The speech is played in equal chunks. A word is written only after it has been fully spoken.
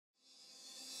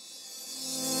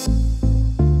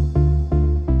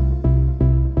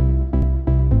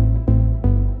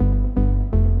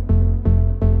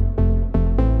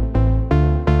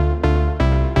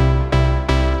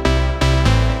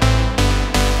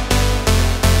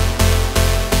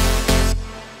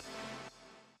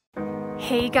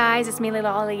Hey guys, it's me Laila,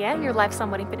 Alieh, your lifestyle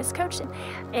wedding fitness coach.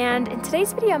 And in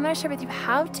today's video, I'm going to share with you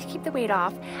how to keep the weight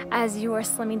off as you are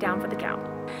slimming down for the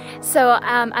gown. So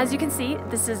as you can see,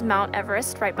 this is Mount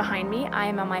Everest right behind me. I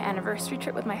am on my anniversary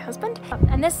trip with my husband.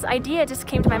 And this idea just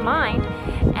came to my mind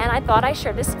and I thought I'd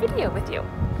share this video with you.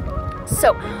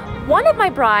 So one of my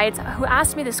brides who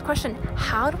asked me this question,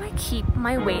 how do I keep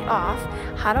my weight off?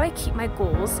 How do I keep my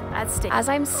goals at stake as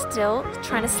I'm still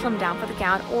trying to slim down for the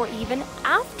gown or even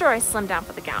after I slim down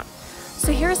for the gown?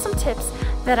 So here are some tips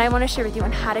that I want to share with you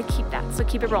on how to keep that. So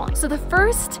keep it rolling. So the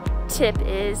first tip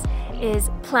is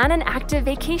plan an active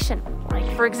vacation.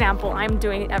 Like for example, I'm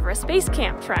doing Everest Base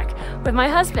Camp trek with my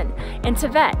husband in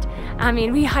Tibet. I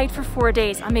mean, we hiked for 4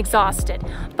 days. I'm exhausted.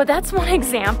 But that's one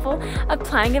example of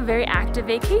planning a very active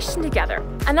vacation together.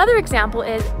 Another example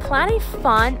is plan a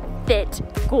fun, fit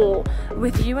goal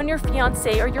with you and your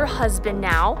fiance or your husband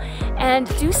now and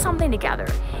do something together.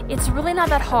 It's really not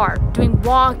that hard. Doing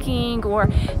walking or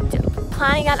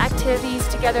planning out activities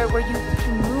together where you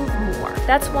can move more.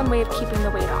 That's one way of keeping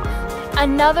the weight off.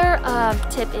 Another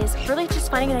tip is really just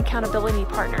finding an accountability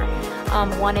partner.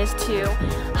 One is to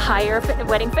hire a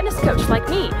wedding fitness coach like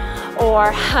me, or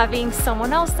having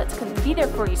someone else that's going to be there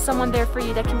for you, someone there for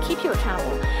you that can keep you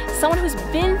accountable, someone who's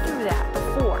been through that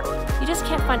before. You just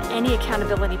can't find any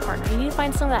accountability partner. You need to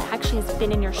find someone that actually has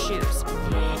been in your shoes.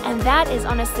 And that is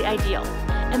honestly ideal.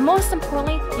 And most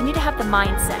importantly, you need to have the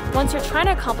mindset. Once you're trying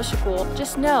to accomplish a goal,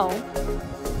 just know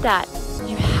that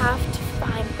you have to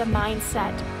find the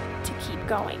mindset to keep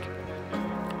going.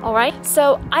 All right,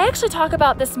 so I actually talk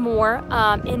about this more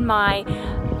in my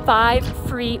 5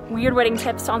 free weird wedding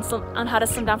tips on how to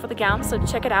slim down for the gown, so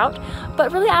check it out.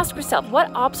 But really ask yourself,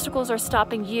 what obstacles are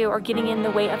stopping you or getting in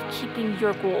the way of keeping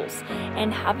your goals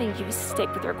and having you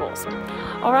stick with your goals?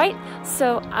 All right,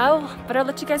 so I'll better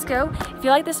let you guys go. If you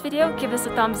like this video, give us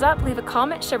a thumbs up, leave a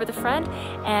comment, share with a friend,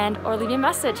 or leave me a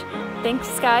message.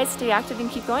 Thanks guys, stay active and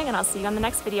keep going, and I'll see you on the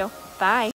next video. Bye.